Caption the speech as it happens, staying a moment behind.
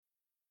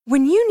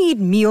When you need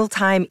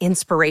mealtime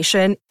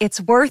inspiration,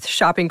 it's worth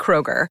shopping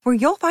Kroger, where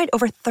you'll find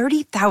over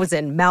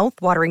 30,000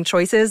 mouth-watering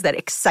choices that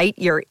excite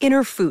your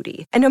inner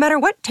foodie. And no matter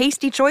what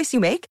tasty choice you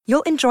make,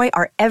 you'll enjoy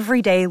our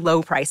everyday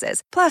low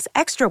prices, plus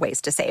extra ways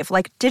to save,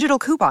 like digital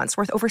coupons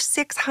worth over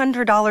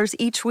 $600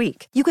 each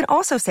week. You can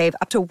also save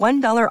up to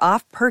 $1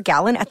 off per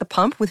gallon at the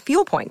pump with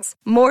fuel points.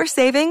 More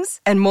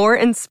savings and more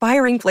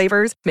inspiring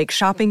flavors make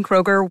shopping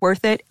Kroger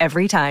worth it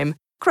every time.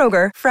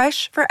 Kroger,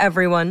 fresh for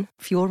everyone.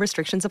 Fuel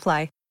restrictions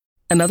apply.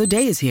 Another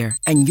day is here,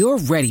 and you're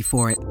ready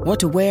for it. What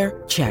to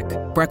wear? Check.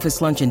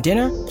 Breakfast, lunch, and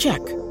dinner? Check.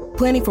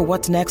 Planning for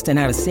what's next and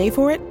how to save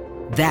for it?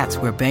 That's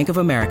where Bank of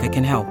America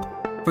can help.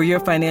 For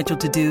your financial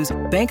to-dos,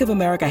 Bank of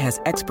America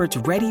has experts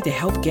ready to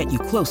help get you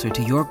closer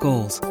to your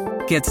goals.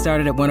 Get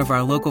started at one of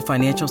our local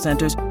financial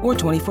centers or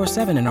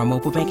 24/7 in our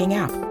mobile banking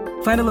app.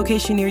 Find a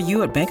location near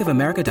you at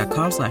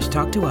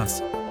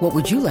bankofamerica.com/talktous. What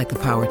would you like the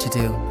power to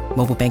do?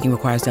 Mobile banking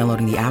requires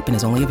downloading the app and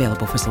is only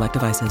available for select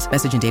devices.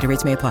 Message and data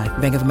rates may apply.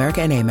 Bank of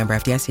America N.A., member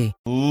FDIC.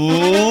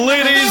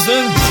 Ladies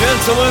and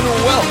gentlemen,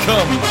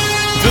 welcome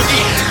to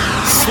Eat,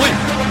 Sleep,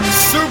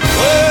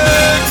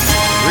 Suplex,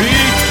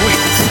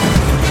 Retweet.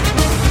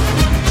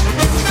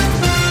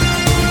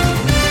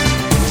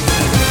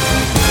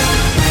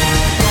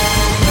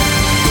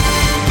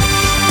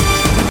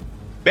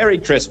 Merry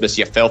Christmas,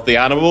 you filthy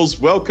animals.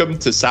 Welcome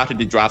to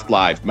Saturday Draft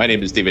Live. My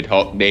name is David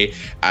Hockney,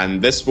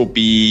 and this will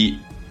be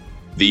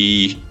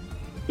the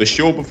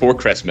show before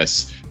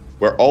Christmas.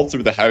 We're all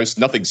through the house,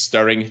 nothing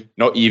stirring,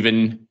 not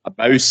even a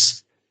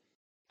mouse.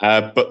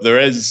 But there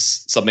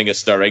is something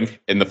stirring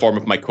in the form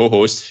of my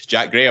co-host,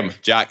 Jack Graham.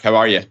 Jack, how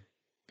are you?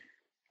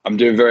 I'm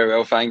doing very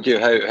well, thank you.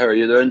 How are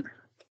you doing?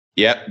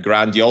 Yep,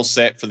 grand. You all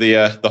set for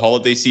the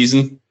holiday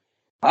season?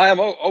 I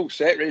am all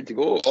set, ready to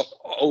go.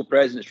 All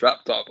presents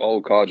wrapped up,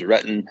 all cards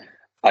written.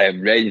 I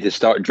am ready to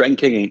start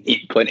drinking and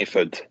eat plenty of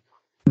food.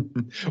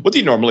 What do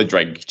you normally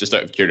drink, just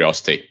out of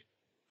curiosity?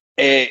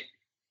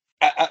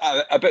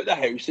 About the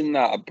house and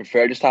that, I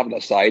prefer just having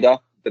a cider.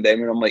 But then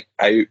when I'm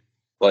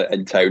out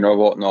in town or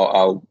whatnot,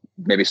 I'll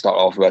maybe start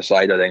off with a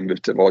cider, then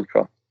move to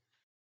vodka.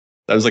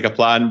 Sounds like a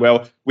plan.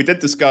 Well, we did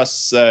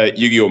discuss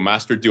Yu-Gi-Oh!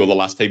 Master Duel the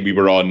last time we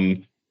were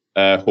on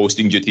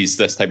hosting duties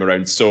this time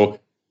around. So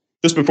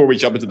just before we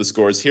jump into the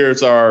scores,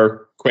 here's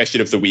our question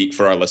of the week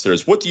for our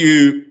listeners. What do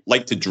you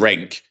like to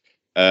drink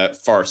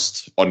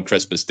first on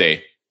Christmas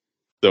Day?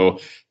 So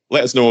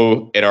let us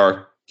know in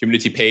our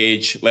community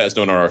page. Let us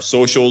know on our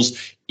socials.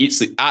 At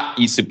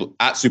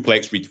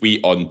Suplex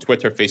Retweet on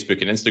Twitter,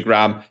 Facebook, and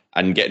Instagram,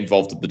 and get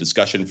involved in the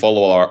discussion.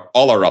 Follow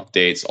all our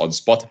updates on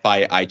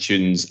Spotify,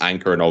 iTunes,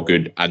 Anchor, and all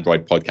good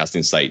Android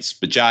podcasting sites.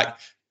 But Jack,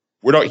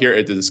 we're not here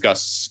to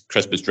discuss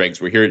Christmas drinks.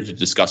 We're here to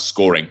discuss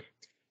scoring.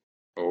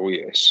 Oh,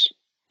 yes.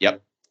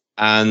 Yep.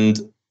 And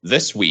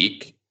this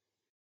week,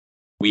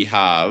 we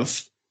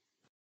have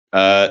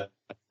a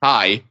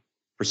tie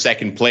for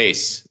second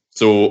place.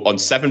 So on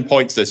 7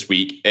 points this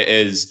week, it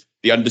is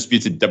the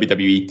undisputed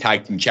WWE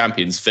Tag Team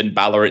Champions, Finn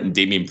Balor and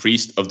Damian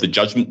Priest of the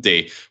Judgment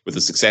Day, with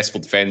a successful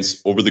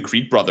defense over the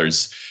Creed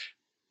brothers.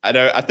 And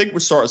I think we're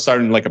sort of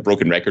sounding like a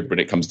broken record when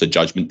it comes to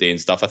Judgment Day and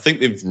stuff. I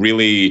think they've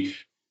really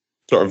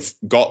sort of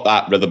got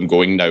that rhythm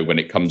going now when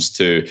it comes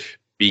to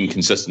being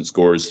consistent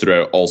scorers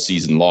throughout all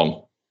season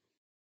long.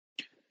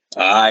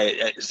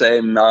 It's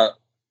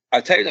I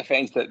take the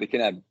offence that they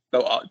kind of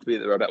built up to be,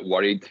 they were a bit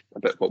worried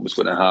about what was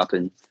going to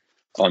happen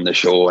on the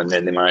show, and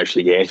then they managed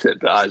to get it.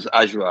 But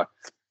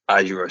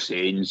as you were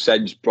saying,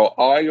 since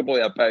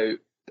arguably about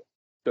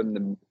from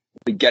the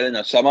beginning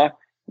of summer,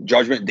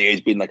 Judgment Day has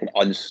been like an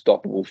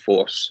unstoppable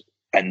force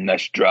in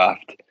this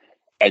draft,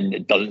 and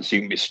it doesn't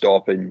seem to be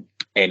stopping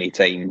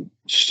anytime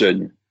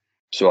soon.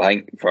 So I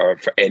think for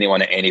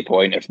anyone at any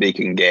point, if they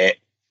can get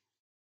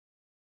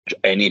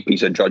any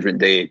piece of Judgment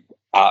Day,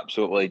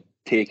 absolutely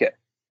take it.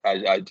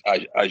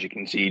 As you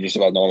can see, just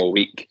about a normal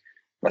week,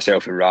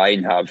 myself and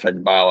Ryan have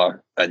Finn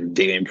Balor and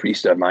Damian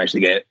Priest have managed to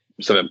get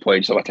 7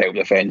 points of a title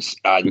defense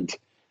and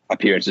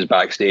appearances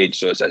backstage.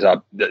 So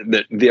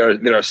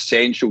they're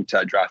essential to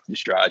a drafting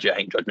strategy, I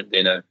think, Judgment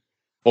Day now.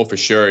 Oh, for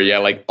sure. Yeah,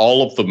 like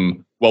all of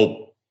them.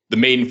 Well, the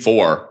main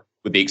four,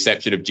 with the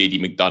exception of JD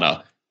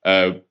McDonough,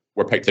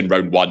 were picked in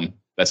round one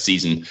this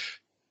season.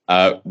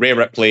 Rhea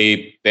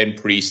Ripley, then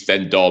Priest,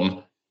 then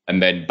Dom,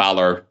 and then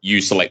Balor.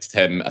 You selected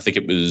him. I think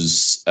it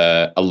was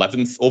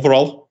 11th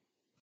overall.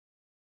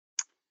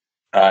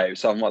 It was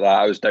something like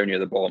that. I was down near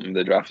the bottom of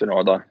the drafting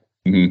order.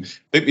 Mm-hmm. I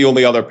think the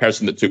only other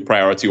person that took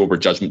priority over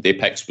Judgment Day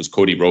picks was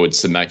Cody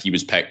Rhodes, and that he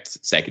was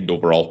picked second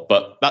overall.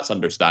 But that's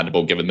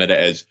understandable given that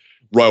it is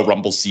Royal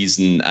Rumble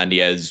season and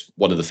he is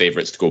one of the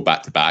favourites to go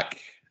back-to-back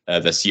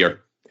this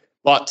year.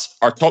 But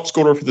our top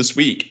scorer for this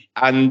week,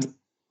 and to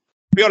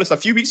be honest, a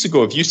few weeks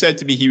ago, if you said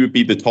to me he would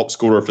be the top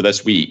scorer for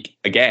this week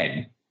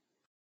again,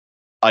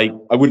 I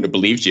wouldn't have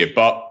believed you.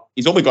 But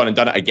he's only gone and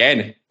done it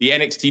again. The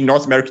NXT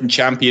North American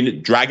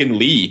Champion, Dragon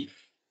Lee,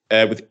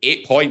 with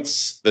 8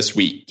 points this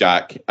week,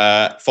 Jack,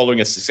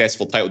 following a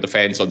successful title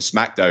defense on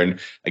SmackDown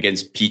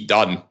against Pete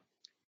Dunne.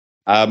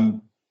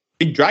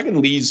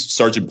 Dragon Lee's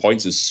surge in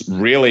points is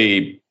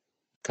really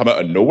come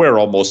out of nowhere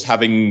almost,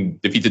 having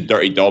defeated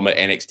Dirty Dom at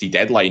NXT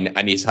Deadline,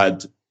 and he's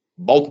had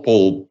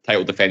multiple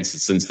title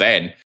defenses since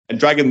then. And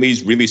Dragon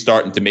Lee's really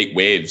starting to make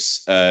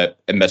waves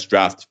in this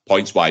draft,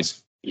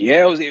 points-wise.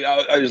 Yeah,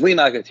 I was leaning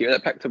back at here. I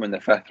picked him in the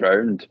 5th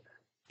round.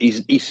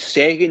 He's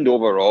second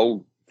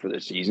overall for the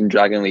season,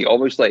 Dragon Lee.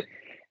 Obviously,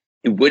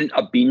 he wouldn't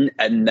have been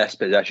in this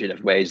position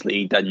if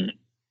Wesley didn't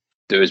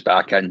do his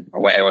back in,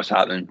 or whatever's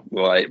happening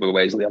with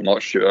Wesley. I'm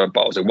not sure,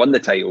 but obviously won the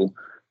title.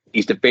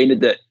 He's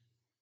defended it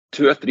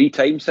 2 or 3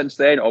 times since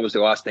then.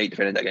 Obviously, last night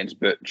defended it against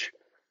Butch.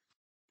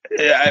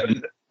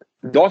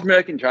 North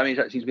American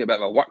Championship seems to be a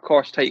bit of a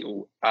workhorse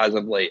title as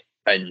of late,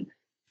 and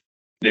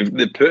they've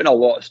put in a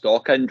lot of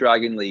stock in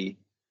Dragon Lee,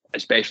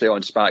 especially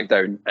on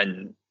SmackDown,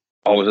 and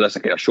obviously that's a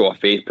kind of show of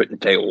faith putting the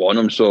title on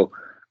him. So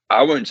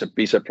I wouldn't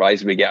be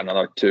surprised if we get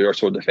another 2 or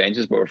so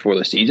defences before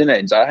the season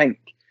ends. I think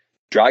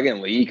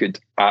Dragon Lee could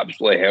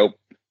absolutely help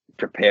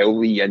propel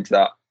Lee into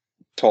that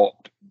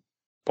top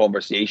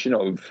conversation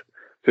of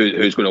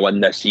who's going to win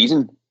this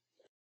season.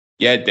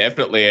 Yeah,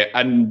 definitely.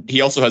 And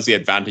he also has the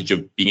advantage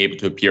of being able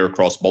to appear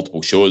across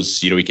multiple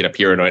shows. You know, he can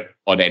appear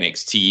on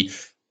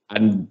NXT.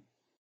 And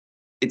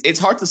it's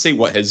hard to say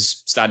what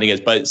his standing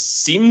is, but it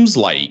seems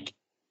like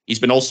he's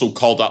been also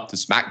called up to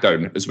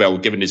SmackDown as well,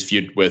 given his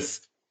feud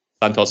with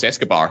Santos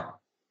Escobar.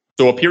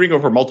 So appearing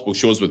over multiple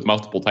shows with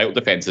multiple title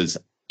defenses,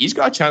 he's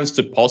got a chance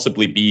to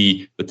possibly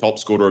be the top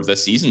scorer of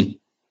this season.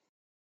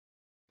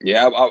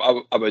 Yeah,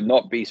 I would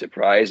not be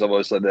surprised.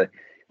 Obviously, when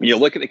you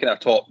look at the kind of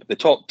the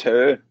top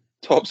 2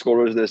 top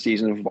scorers this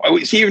season,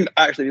 it's even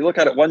actually, if you look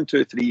at it, 1,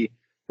 2, 3,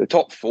 the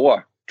top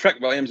 4. Trick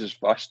Williams is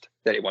first,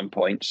 31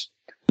 points.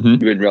 You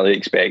wouldn't really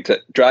expect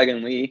it.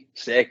 Dragon Lee,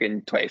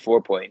 second,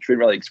 24 points. You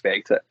wouldn't really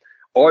expect it.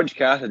 Orange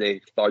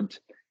Cassidy, third.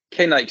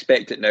 Kind of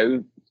expect it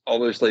now.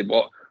 Obviously,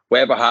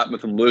 whatever happened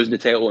with him losing the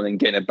title and then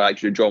getting it back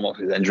to John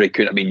Moxley's injury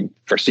couldn't have been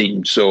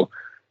foreseen. So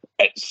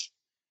it's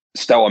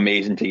still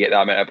amazing to get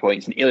that amount of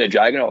points. And Ilya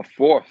Dragunov,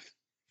 fourth.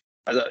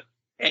 There's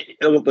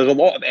a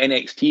lot of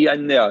NXT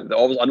in there. I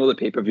know the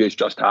pay-per-views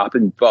just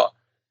happened, but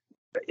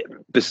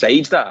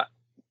besides that,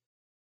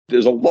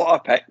 there's a lot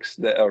of picks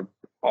that are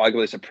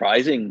arguably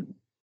surprising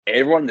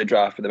everyone in the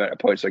draft for the amount of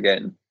points they're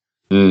getting.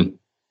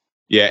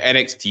 Yeah,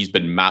 NXT's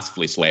been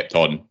massively slept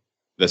on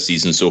this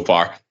season so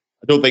far.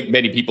 I don't think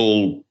many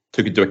people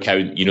took into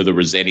account, there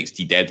was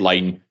NXT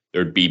Deadline.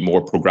 There'd be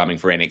more programming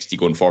for NXT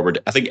going forward.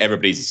 I think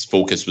everybody's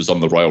focus was on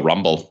the Royal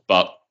Rumble,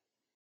 but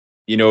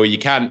you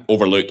can't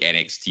overlook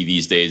NXT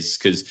these days,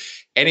 because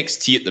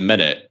NXT at the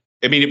minute,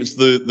 it was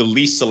the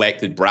least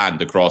selected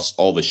brand across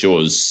all the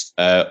shows.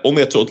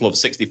 Only a total of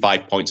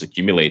 65 points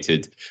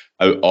accumulated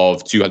out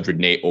of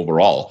 208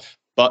 overall.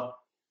 But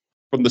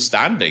from the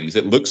standings,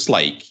 it looks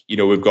like,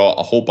 we've got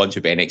a whole bunch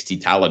of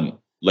NXT talent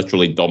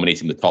literally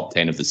dominating the top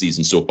 10 of the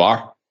season so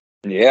far.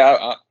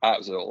 Yeah,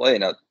 absolutely.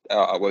 And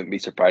I wouldn't be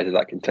surprised if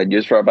that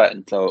continues for a bit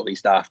until at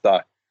least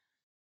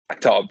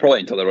probably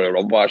until the Royal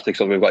Rumble, actually,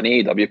 because we've got an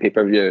AEW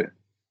pay-per-view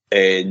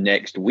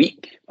next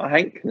week, I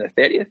think, the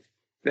 30th.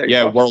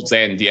 Yeah, World's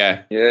End,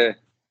 yeah. Yeah.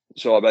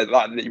 So about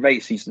that, you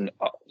might see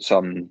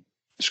some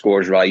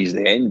scores rise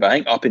then, but I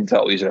think up until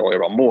at least the Royal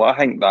Rumble, I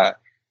think that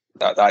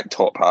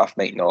top half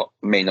may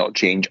not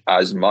change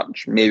as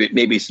much.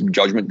 Maybe some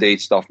Judgment Day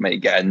stuff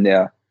might get in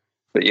there.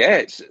 But yeah,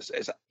 it's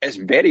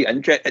very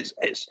interesting.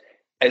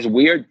 It's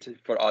weird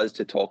for us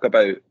to talk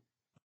about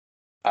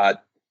a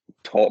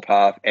top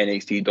half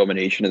NXT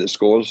domination of the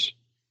scores.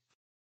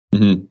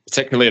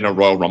 Particularly in a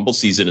Royal Rumble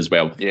season as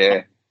well.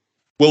 Yeah.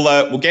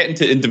 We'll get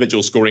into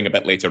individual scoring a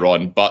bit later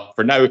on, but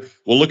for now,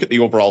 we'll look at the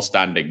overall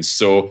standings.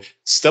 So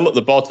still at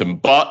the bottom,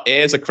 but it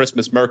is a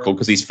Christmas miracle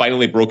because he's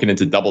finally broken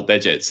into double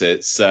digits.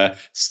 It's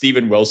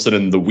Steven Wilson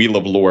and the Wheel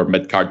of Lower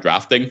Midcard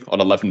Drafting on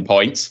 11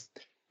 points.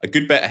 A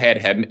good bit ahead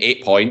of him,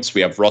 8 points.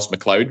 We have Ross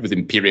McLeod with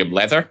Imperium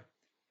Leather.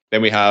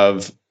 Then we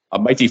have a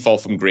mighty fall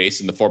from grace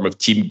in the form of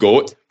Team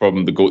GOAT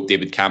from the GOAT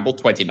David Campbell,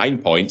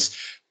 29 points.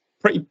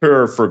 Pretty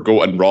poor for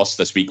GOAT and Ross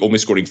this week, only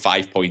scoring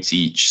 5 points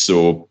each.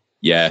 So,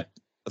 yeah,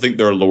 I think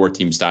their lower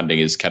team standing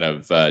is kind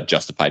of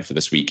justified for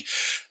this week.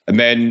 And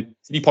then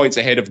 3 points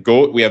ahead of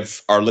GOAT, we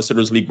have our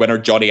Listeners League winner,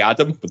 Johnny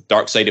Adam, with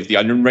Dark Side of the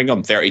Onion Ring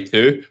on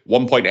 32.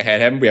 1 point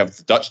ahead of him, we have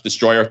the Dutch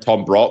Destroyer,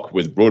 Tom Brock,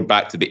 with Road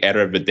Back to the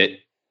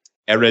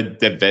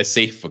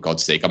Eredivisie. For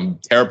God's sake, I'm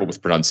terrible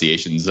with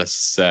pronunciations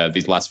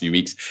these last few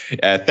weeks.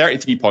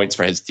 33 points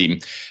for his team.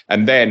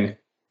 And then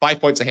 5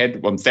 points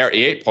ahead on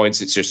 38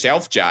 points, it's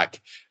yourself,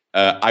 Jack.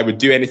 I would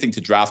do anything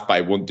to draft, but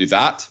I won't do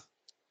that.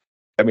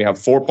 Then we have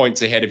 4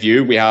 points ahead of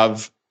you. We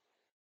have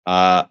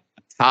a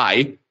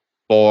tie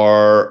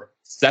for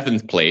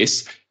 7th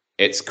place.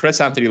 It's Chris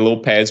Anthony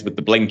Lopez with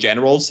the Bling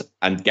Generals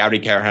and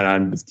Gary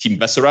Kerhanan with Team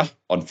Viscera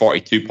on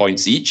 42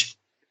 points each.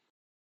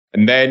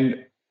 And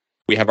then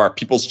we have our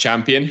People's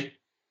Champion,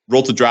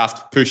 Roll to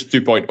Draft, Push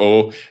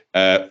 2.0,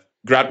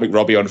 Grant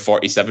McRobbie on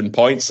 47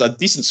 points. A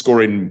decent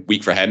scoring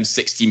week for him,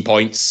 16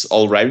 points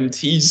all round.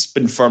 He's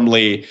been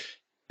firmly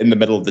in the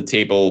middle of the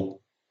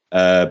table,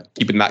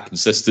 keeping that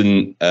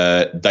consistent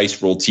dice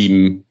roll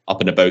team up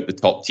and about the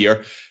top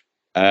tier.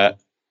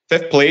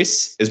 5th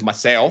place is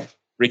myself,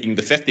 breaking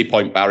the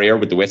 50-point barrier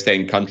with the West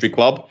End Country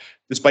Club,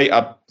 despite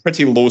a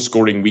pretty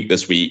low-scoring week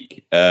this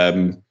week,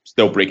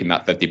 still breaking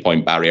that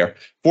 50-point barrier.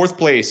 Fourth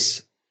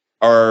place,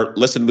 our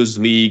Listeners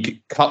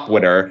League Cup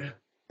winner,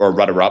 or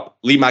runner-up,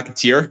 Lee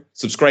McAteer,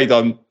 subscribe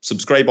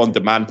on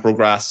demand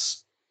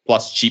progress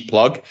plus cheap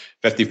plug,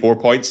 54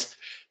 points.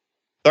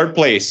 Third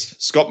place,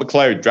 Scott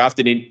McLeod,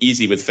 drafted in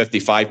easy with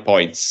 55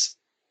 points.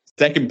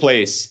 Second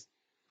place,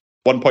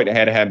 1 point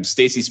ahead of him,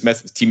 Stacey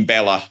Smith with Team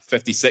Bella,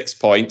 56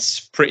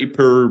 points. Pretty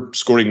poor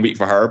scoring week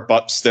for her,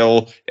 but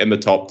still in the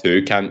top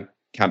two. Can't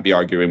be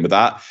arguing with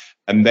that.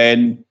 And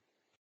then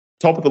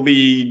top of the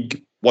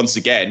league, once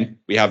again,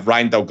 we have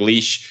Ryan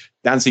Dalgleish,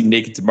 dancing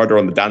naked to murder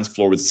on the dance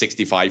floor with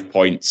 65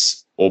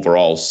 points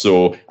overall.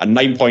 So a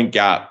 9-point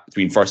gap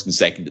between first and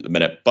second at the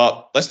minute.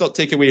 But let's not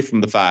take away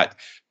from the fact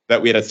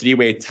that we had a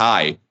 3-way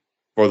tie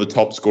for the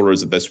top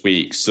scorers of this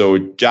week. So,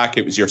 Jack,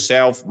 it was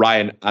yourself,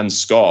 Ryan, and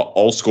Scott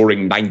all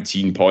scoring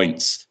 19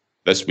 points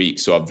this week.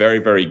 So a very,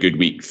 very good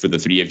week for the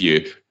three of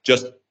you.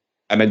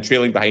 And then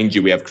trailing behind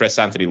you, we have Chris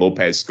Anthony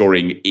Lopez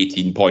scoring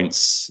 18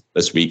 points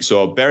this week.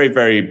 So a very,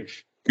 very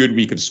good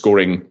week of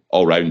scoring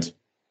all round.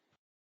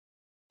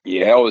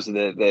 Yeah, obviously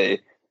the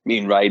me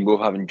and Ryan both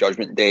having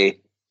Judgment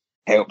Day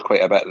helped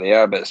quite a bit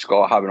there, but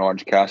Scott having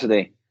Orange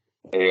Cassidy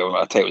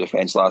on a title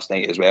defence last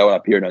night as well, and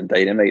appearing on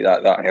Dynamite,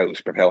 that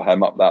helps propel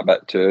him up that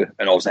bit too,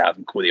 and also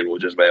having Cody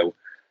Rhodes as well.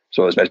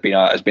 So it's been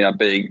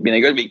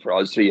a good week for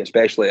us three,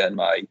 especially in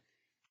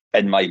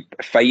my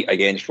fight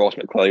against Ross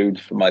McLeod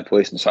for my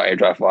place in Saturday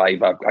Draft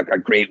Live. A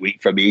great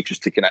week for me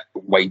just to kind of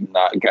widen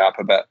that gap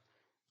a bit.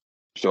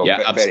 So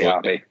yeah, very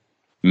happy.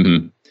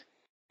 Mm-hmm.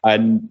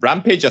 And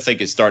Rampage, I think,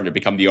 is starting to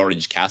become the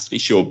Orange Cassidy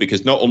show,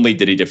 because not only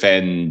did he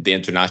defend the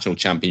International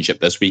Championship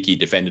this week, he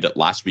defended it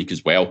last week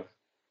as well.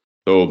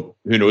 So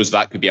who knows,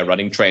 that could be a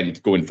running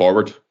trend going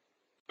forward.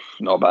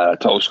 Not bad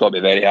at all. Scott will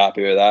be very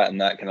happy with that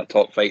and that kind of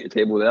top fight at the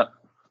table there.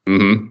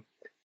 Mm-hmm.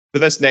 For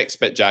this next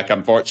bit, Jack,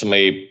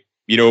 unfortunately,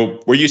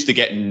 we're used to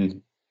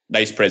getting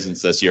nice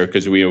presents this year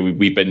because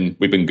we've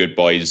been good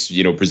boys,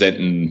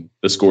 presenting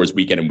the scores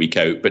week in and week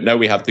out. But now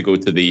we have to go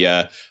to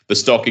the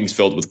stockings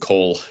filled with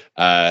coal,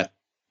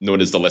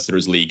 known as the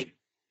Listeners League.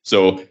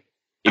 So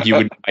if you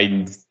wouldn't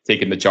mind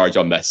taking the charge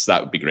on this,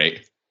 that would be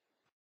great.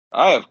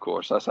 Of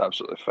course, that's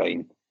absolutely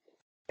fine.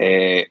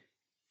 We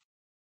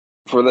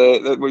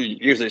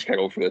usually just kind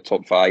of go for the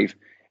top five.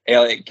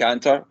 Elliot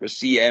Cantor with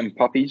CM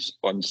Puppies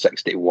on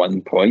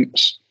 61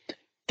 points.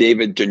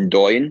 David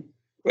Jundoyan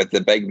with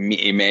the big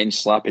meaty men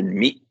slapping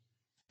meat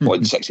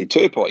on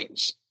 62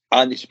 points.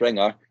 Andy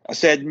Springer, I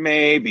said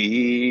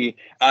maybe.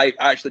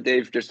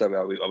 Dave, just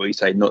a wee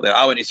side note there.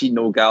 I went to see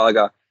Noel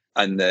Gallagher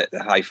and the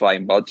High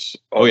Flying Birds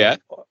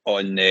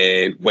on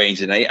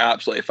Wednesday night.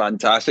 Absolutely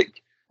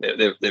fantastic.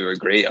 They were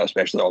great,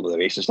 especially all of the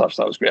racing stuff.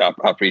 So that was great. I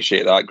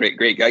appreciate that. Great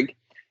gig.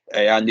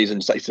 Andy's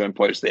on 67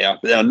 points there.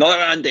 But then another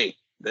Andy,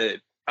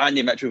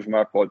 Andy Mitchell from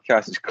our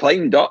podcast, has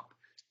climbed up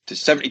to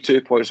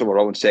 72 points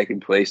overall in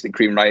second place. The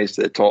cream rises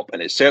to the top,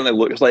 and it certainly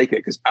looks like it,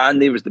 because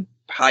Andy was the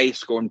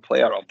highest scoring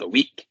player of the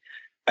week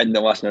in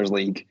the Listeners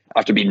League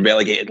after being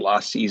relegated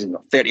last season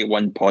with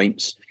 31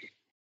 points.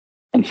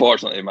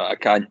 Unfortunately, I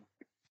can't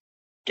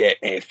get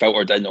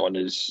filtered in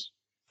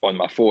on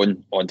my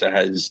phone onto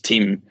his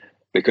team,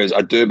 because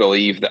I do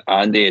believe that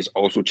Andy has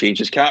also changed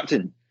his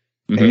captain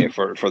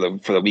for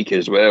the week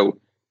as well.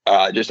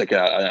 Just like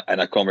in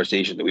a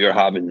conversation that we were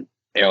having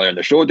earlier in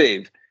the show,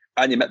 Dave,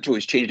 Andy Mitchell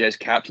has changed his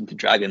captain to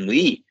Dragon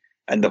Lee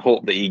in the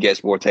hope that he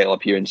gets more title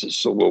appearances.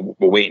 So we'll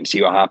wait and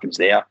see what happens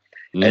there.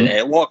 And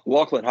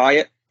Lachlan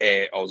Hyatt,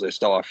 also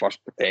still our first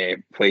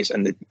place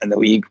in the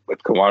league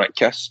with Kilmarnock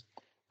Kiss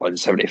on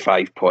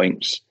 75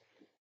 points.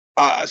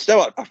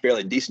 Still a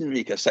fairly decent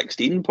week of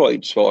 16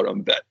 points for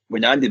him, but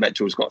when Andy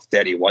Mitchell's got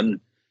 31,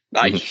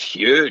 that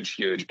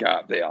huge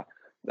gap there.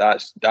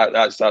 That's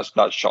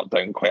shut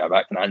down quite a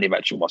bit, and Andy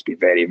Mitchell must be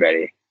very,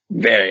 very,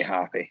 very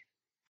happy.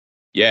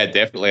 Yeah,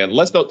 definitely. And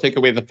let's not take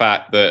away the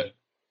fact that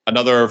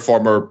another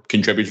former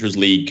Contributors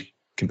League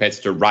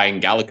competitor,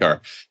 Ryan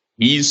Gallagher,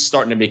 he's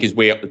starting to make his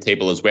way up the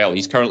table as well.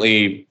 He's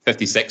currently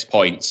 56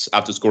 points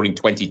after scoring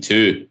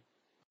 22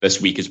 this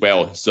week as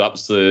well. So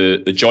that's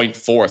the joint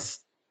fourth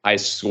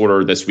highest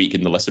scorer this week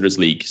in the Listeners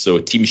League. So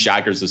Team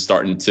Shaggers is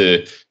starting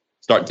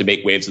to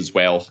make waves as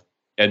well,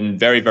 and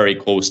very, very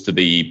close to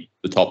the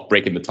top,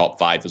 breaking the top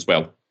five as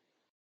well.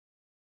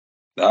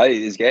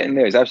 He's getting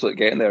there. He's absolutely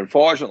getting there.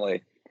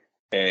 Unfortunately,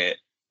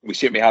 we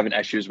seem to be having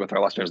issues with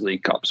our Listeners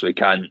League Cup, so we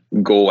can't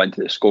go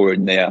into the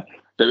scoring there.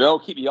 But we'll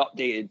keep you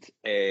updated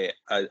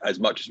as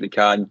much as we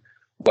can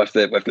with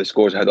the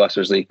scores of how the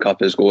Listeners League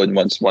Cup is going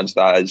once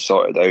that is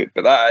sorted out.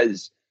 But that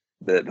is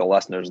the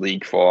Listeners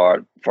League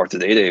for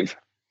today, Dave.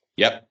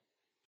 Yep.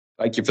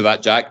 Thank you for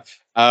that, Jack.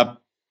 I'm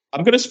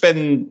going to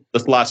spend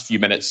this last few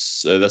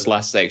minutes, this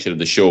last section of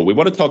the show. We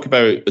want to talk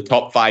about the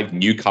top 5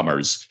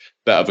 newcomers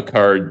that have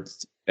occurred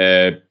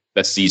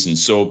this season.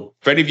 So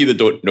for any of you that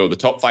don't know, the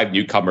top 5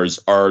 newcomers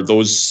are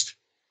those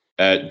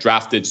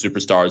drafted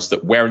superstars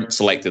that weren't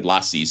selected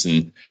last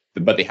season,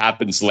 but they have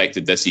been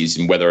selected this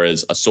season, whether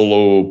as a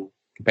solo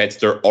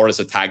competitor or as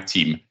a tag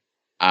team.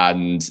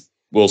 and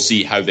we'll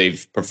see how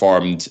they've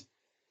performed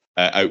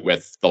out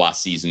with the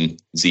last season,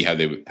 see how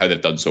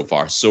they've done so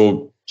far.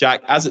 So,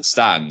 Jack, as it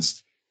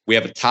stands, we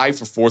have a tie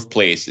for fourth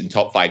place in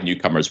top 5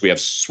 newcomers. We have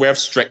Swerve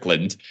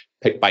Strickland,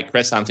 picked by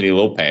Chris Anthony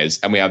Lopez,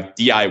 and we have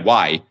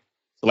DIY,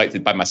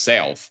 selected by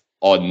myself,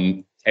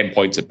 on 10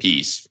 points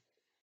apiece.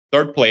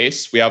 Third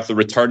place, we have the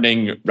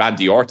returning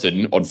Randy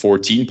Orton on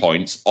 14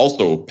 points,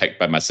 also picked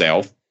by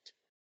myself.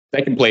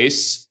 Second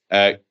place,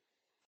 Grant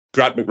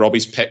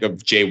McRobbie's pick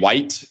of Jay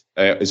White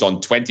is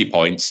on 20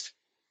 points.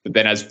 But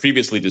then, as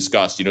previously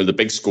discussed, the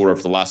big scorer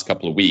for the last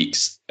couple of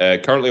weeks,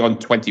 currently on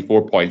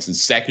 24 points and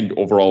second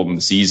overall in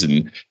the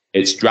season,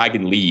 it's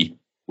Dragon Lee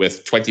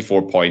with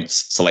 24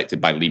 points, selected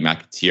by Lee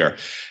McAteer.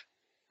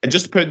 And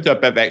just to put into a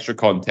bit of extra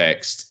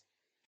context,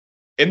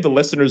 in the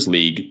Listeners'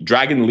 League,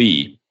 Dragon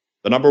Lee,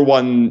 the number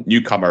one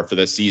newcomer for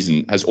this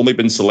season, has only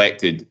been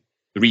selected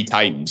 3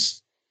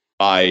 times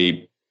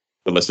by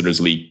the Listeners'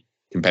 League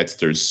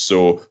competitors.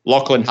 So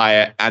Lachlan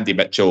Hyatt, Andy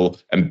Mitchell,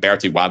 and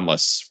Bertie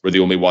Wanless were the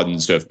only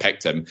ones who have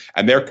picked him.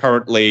 And they're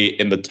currently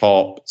in the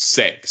top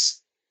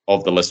 6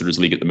 of the Listeners'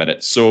 League at the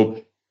minute.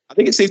 So I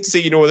think it's safe to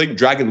say, I think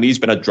Dragon Lee's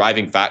been a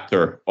driving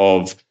factor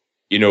of,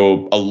 a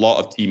lot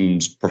of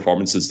teams'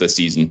 performances this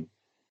season.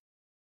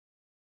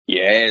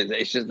 Yeah,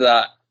 it's just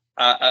that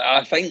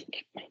I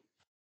think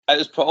it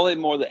was probably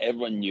more that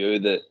everyone knew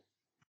that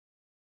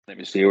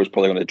Mysterio was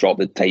probably going to drop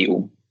the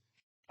title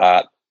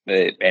at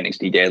the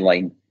NXT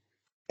deadline.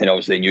 And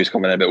obviously the news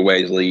coming in about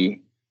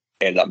Wesley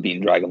ended up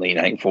being Dragon Lee, and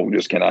I think folk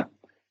just kind of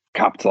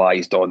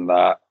capitalised on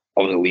that.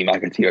 Obviously Lee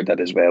McAteer did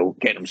as well,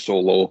 getting him so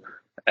low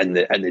in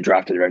the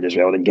drafted round as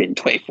well, and getting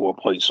 24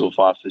 points so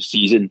far for the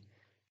season.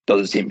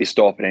 Doesn't seem to be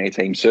stopping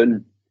anytime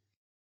soon.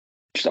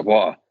 Just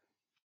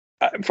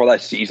for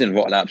this season,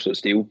 what an absolute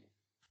steal.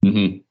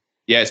 Mm-hmm.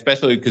 Yeah,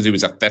 especially because he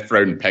was a 5th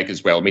round pick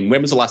as well. I mean,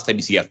 when was the last time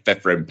you see a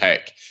 5th round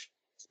pick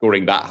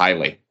scoring that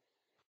highly?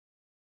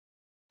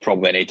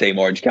 Probably any time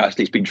Orange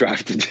Cassidy's been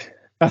drafted.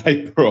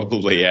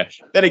 Probably, yeah.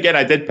 Then again,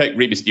 I did pick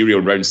Rey Mysterio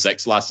in round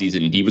 6 last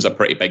season. He was a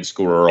pretty big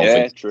scorer, all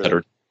things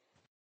considered.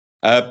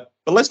 But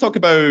let's talk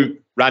about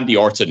Randy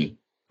Orton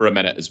for a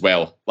minute as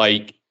well.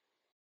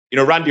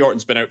 Randy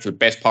Orton's been out for the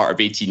best part of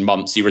 18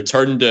 months. He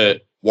returned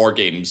at War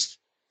Games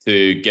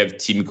to give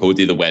Team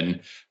Cody the win.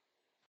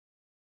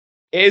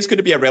 It is going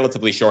to be a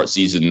relatively short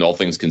season, all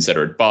things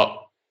considered. But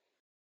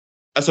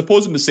I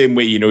suppose in the same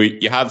way,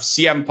 you have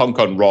CM Punk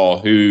on Raw,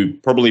 who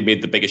probably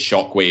made the biggest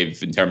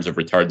shockwave in terms of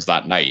returns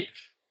that night.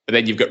 But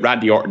then you've got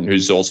Randy Orton,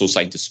 who's also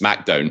signed to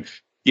SmackDown. Do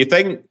you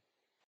think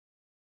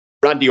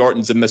Randy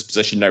Orton's in this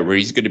position now where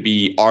he's going to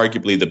be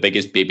arguably the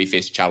biggest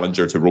babyface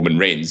challenger to Roman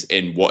Reigns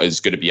in what is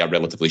going to be a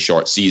relatively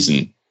short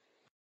season?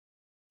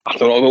 I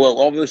don't know. Well,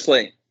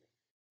 obviously,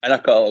 in a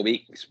couple of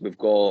weeks, we've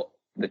got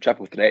the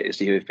triple threat to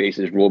see who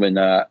faces Roman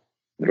at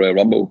the Royal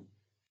Rumble.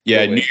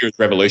 Yeah, New Year's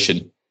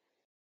Revolution.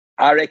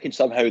 I reckon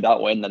somehow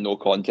that win a no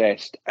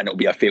contest, and it'll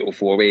be a fatal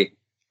 4-way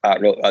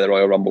at the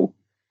Royal Rumble.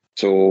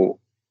 So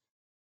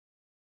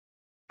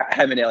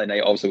him and LA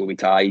Knight obviously will be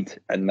tied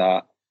in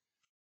that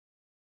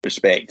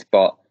respect,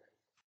 but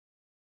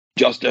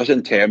just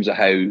in terms of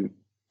how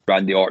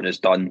Randy Orton has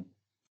done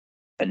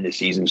in the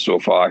season so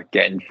far,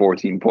 getting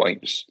 14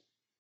 points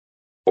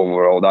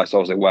overall, that's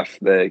obviously with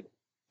the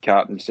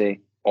captaincy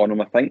on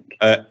him, I think.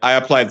 I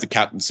applied the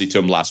captaincy to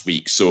him last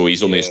week, so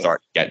he's only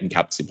started getting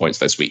captaincy points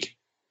this week.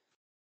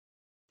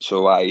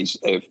 So he's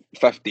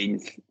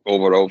 15th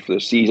overall for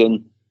the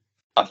season.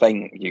 I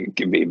think you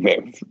can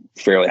be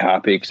fairly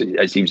happy because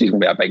it seems he's going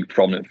to be a big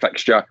prominent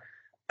fixture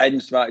in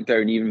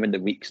SmackDown. Even in the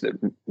weeks that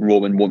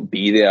Roman won't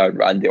be there,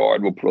 Randy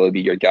Orton will probably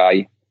be your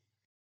guy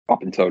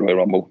up until Royal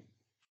Rumble.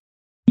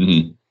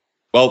 Mm-hmm.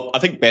 Well, I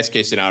think best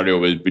case scenario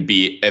would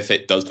be if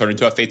it does turn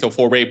into a fatal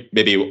 4-way,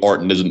 maybe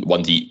Orton isn't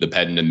one to eat the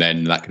pin, and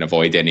then that can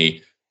avoid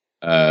any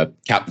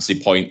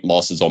captaincy point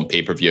losses on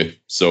pay-per-view.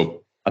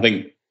 So I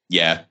think,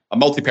 yeah, a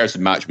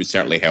multi-person match would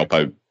certainly help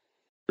out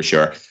for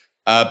sure.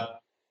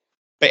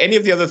 But any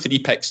of the other 3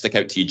 picks stick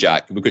out to you,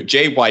 Jack? We've got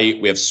Jay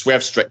White, we have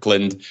Swerve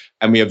Strickland,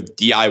 and we have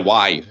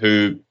DIY,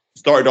 who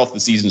started off the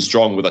season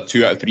strong with a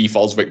 2 out of 3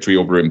 falls victory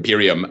over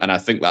Imperium, and I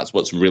think that's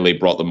what's really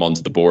brought them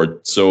onto the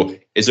board. So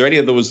is there any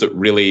of those that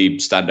really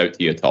stand out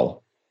to you at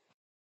all?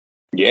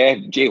 Yeah,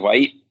 Jay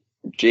White,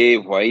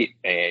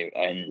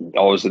 and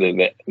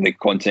obviously the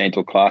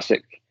Continental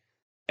Classic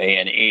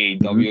and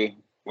AEW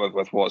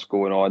with what's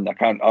going on. I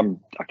can't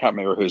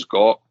remember who's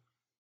got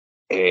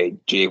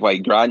Jay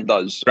White. Grant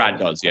does,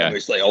 yeah.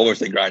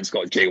 Obviously Grant's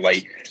got Jay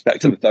White.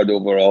 Picked him 3rd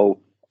overall,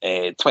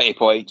 20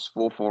 points,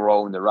 4th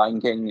overall in the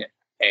ranking,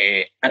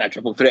 and a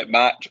triple threat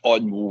match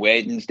on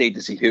Wednesday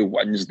to see who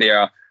wins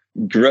their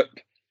group,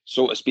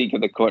 so to speak,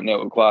 of the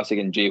Continental Classic.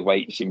 And Jay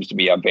White seems to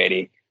be a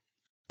very,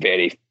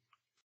 very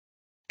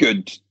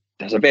good.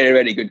 There's a very,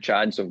 very good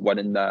chance of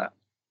winning that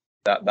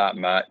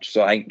match.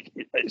 So I think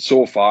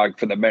so far,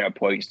 for the amount of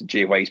points that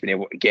Jay White's been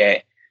able to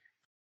get,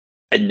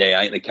 and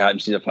I think the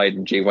captaincy applied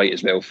in Jay White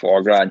as well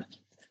for Grant,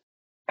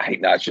 I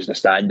think that's just a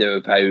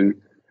standout of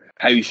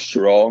how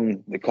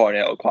strong the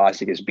Continental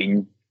Classic has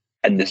been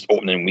in this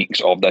opening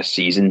weeks of this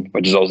season,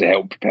 which has also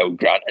helped propel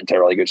Grant into a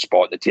really good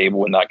spot at the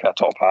table in that kind of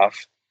top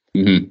half.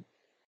 Mm-hmm.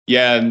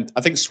 Yeah, and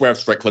I think Swerve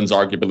Strickland's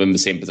arguably in the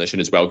same position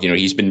as well.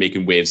 He's been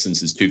making waves since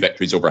his 2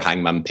 victories over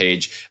Hangman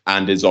Page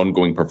and his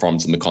ongoing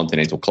performance in the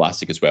Continental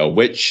Classic as well,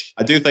 which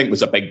I do think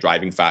was a big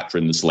driving factor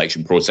in the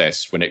selection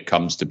process when it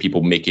comes to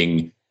people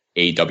making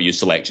AEW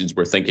selections.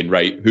 We're thinking,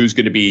 right, who's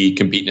going to be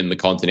competing in the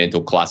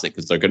Continental Classic?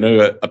 Because they're going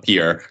to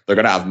appear, they're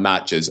going to have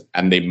matches,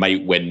 and they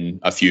might win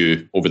a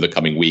few over the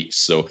coming weeks.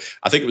 So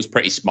I think it was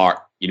pretty smart,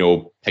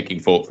 picking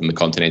folk from the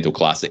Continental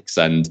Classics.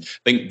 And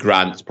I think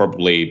Grant's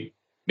probably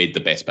made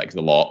the best pick of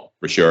the lot,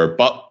 for sure.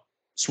 But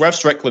Swerve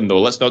Strickland, though,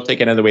 let's not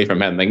take anything away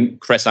from him. I think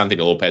Chris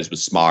Anthony Lopez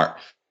was smart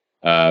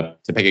to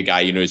pick a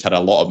guy, who's had a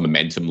lot of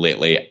momentum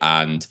lately.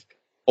 And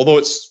although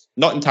it's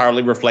not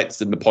entirely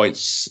reflected in the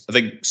points, I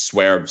think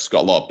Swerve's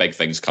got a lot of big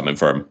things coming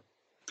for him.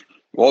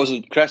 Well,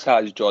 Chris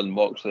has John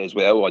Moxley as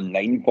well on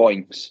 9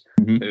 points,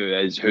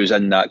 who's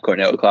in that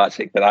Continental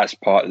Classic, but that's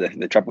part of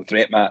the triple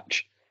threat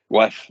match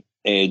with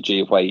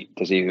Jay White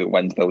to see who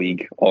wins the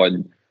league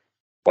on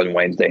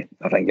Wednesday,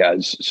 I think it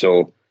is.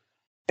 So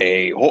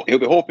he'll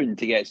be hoping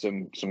to get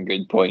some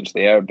good points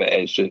there, but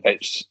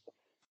it's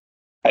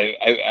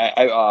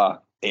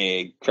out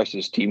of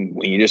Chris's team,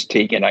 when you just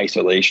take in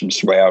isolation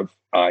Swerve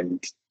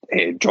and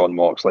John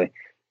Moxley,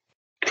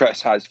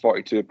 Chris has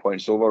 42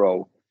 points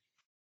overall,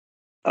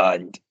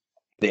 and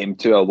them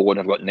two alone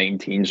have got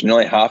 19, so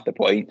nearly half the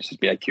points has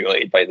been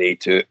accumulated by they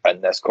two in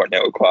this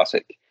Continental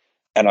Classic.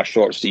 In a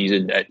short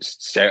season, it's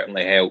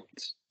certainly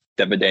helped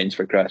dividends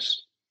for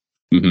Chris.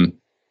 Mm-hmm.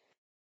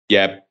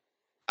 Yeah,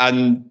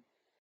 and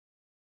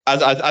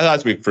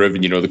as we've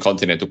proven, the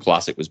Continental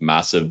Classic was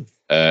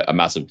a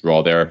massive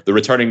draw there. The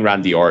returning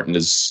Randy Orton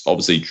is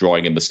obviously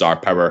drawing in the star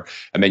power,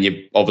 and then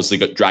you've obviously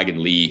got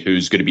Dragon Lee,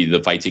 who's going to be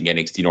the fighting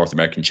NXT North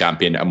American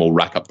champion and will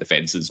rack up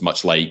defenses,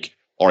 much like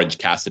Orange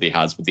Cassidy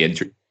has with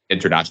the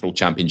International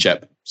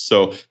Championship.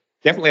 So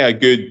definitely a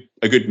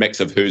good mix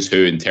of who's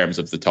who in terms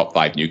of the top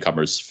 5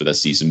 newcomers for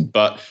this season.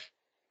 But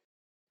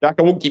Jack,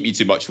 I won't keep you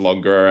too much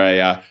longer.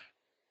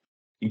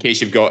 In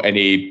case you've got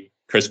any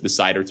Christmas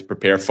cider to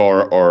prepare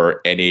for,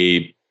 or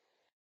any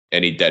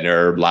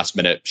dinner, last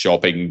minute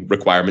shopping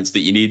requirements that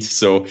you need.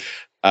 So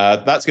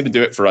that's going to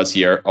do it for us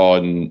here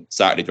on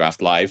Saturday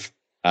Draft Live.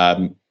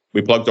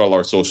 We plugged all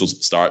our socials at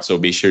the start, so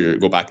be sure to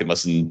go back and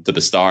listen to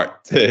the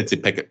start to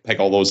pick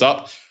all those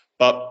up.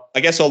 But I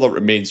guess all that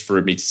remains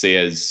for me to say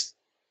is,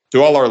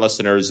 to all our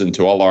listeners and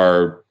to all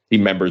our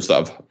team members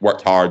that have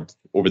worked hard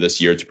over this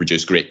year to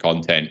produce great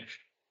content,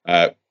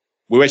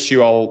 we wish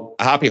you all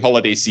a happy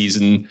holiday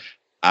season,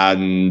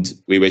 and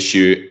we wish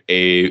you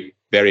a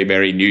very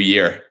merry new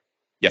year,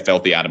 you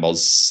filthy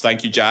animals.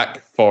 Thank you,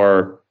 Jack,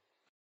 for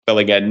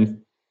filling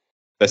in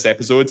this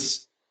episode.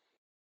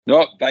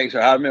 No, thanks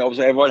for having me.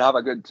 Obviously, everyone have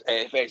a good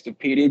festive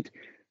period.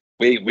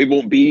 We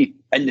won't be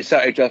in the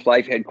Saturday Draft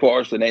Live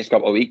headquarters for the next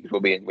couple of weeks.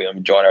 We'll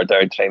enjoying our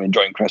downtime,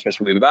 enjoying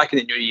Christmas. We'll be back in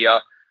the new year,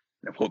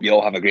 and I hope you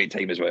all have a great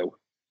time as well.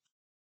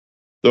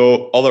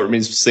 So all that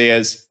remains to say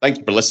is thank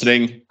you for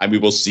listening, and we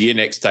will see you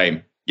next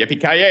time.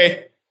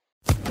 Yippee-ki-yay!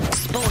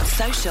 Sports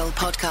Social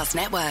Podcast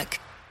Network.